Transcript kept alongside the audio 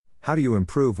How do you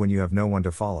improve when you have no one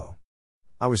to follow?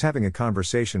 I was having a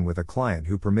conversation with a client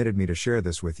who permitted me to share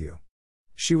this with you.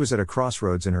 She was at a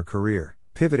crossroads in her career,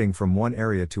 pivoting from one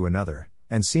area to another,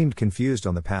 and seemed confused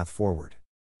on the path forward.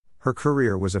 Her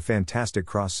career was a fantastic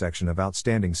cross-section of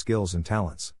outstanding skills and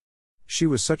talents. She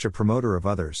was such a promoter of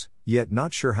others, yet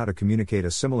not sure how to communicate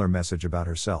a similar message about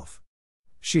herself.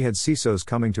 She had CISOs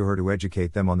coming to her to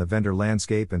educate them on the vendor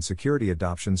landscape and security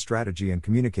adoption strategy and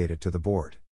communicate it to the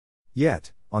board.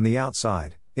 Yet, on the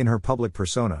outside, in her public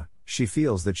persona, she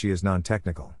feels that she is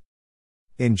non-technical.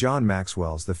 In John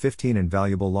Maxwell's The 15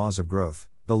 Invaluable Laws of Growth,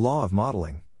 the Law of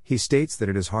Modeling, he states that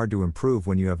it is hard to improve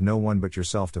when you have no one but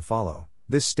yourself to follow.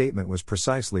 This statement was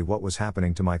precisely what was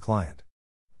happening to my client.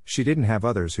 She didn't have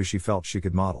others who she felt she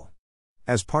could model.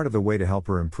 As part of the way to help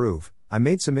her improve, I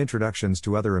made some introductions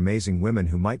to other amazing women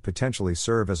who might potentially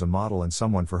serve as a model and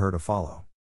someone for her to follow.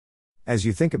 As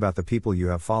you think about the people you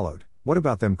have followed, what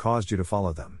about them caused you to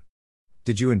follow them?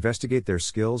 Did you investigate their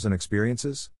skills and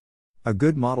experiences? A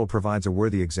good model provides a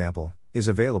worthy example, is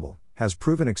available, has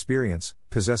proven experience,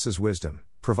 possesses wisdom,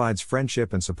 provides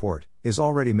friendship and support, is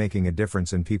already making a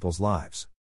difference in people's lives.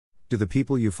 Do the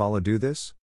people you follow do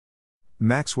this?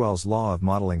 Maxwell's law of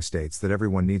modeling states that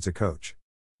everyone needs a coach.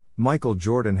 Michael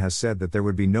Jordan has said that there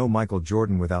would be no Michael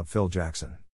Jordan without Phil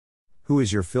Jackson. Who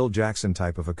is your Phil Jackson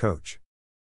type of a coach?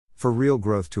 For real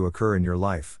growth to occur in your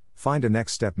life, find a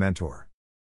next step mentor.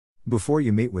 Before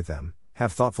you meet with them,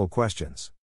 have thoughtful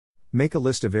questions. Make a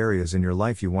list of areas in your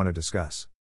life you want to discuss.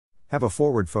 Have a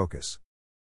forward focus.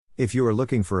 If you are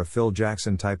looking for a Phil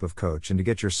Jackson type of coach and to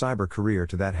get your cyber career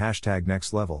to that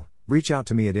 #next level, reach out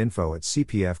to me at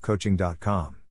info@cpfcoaching.com.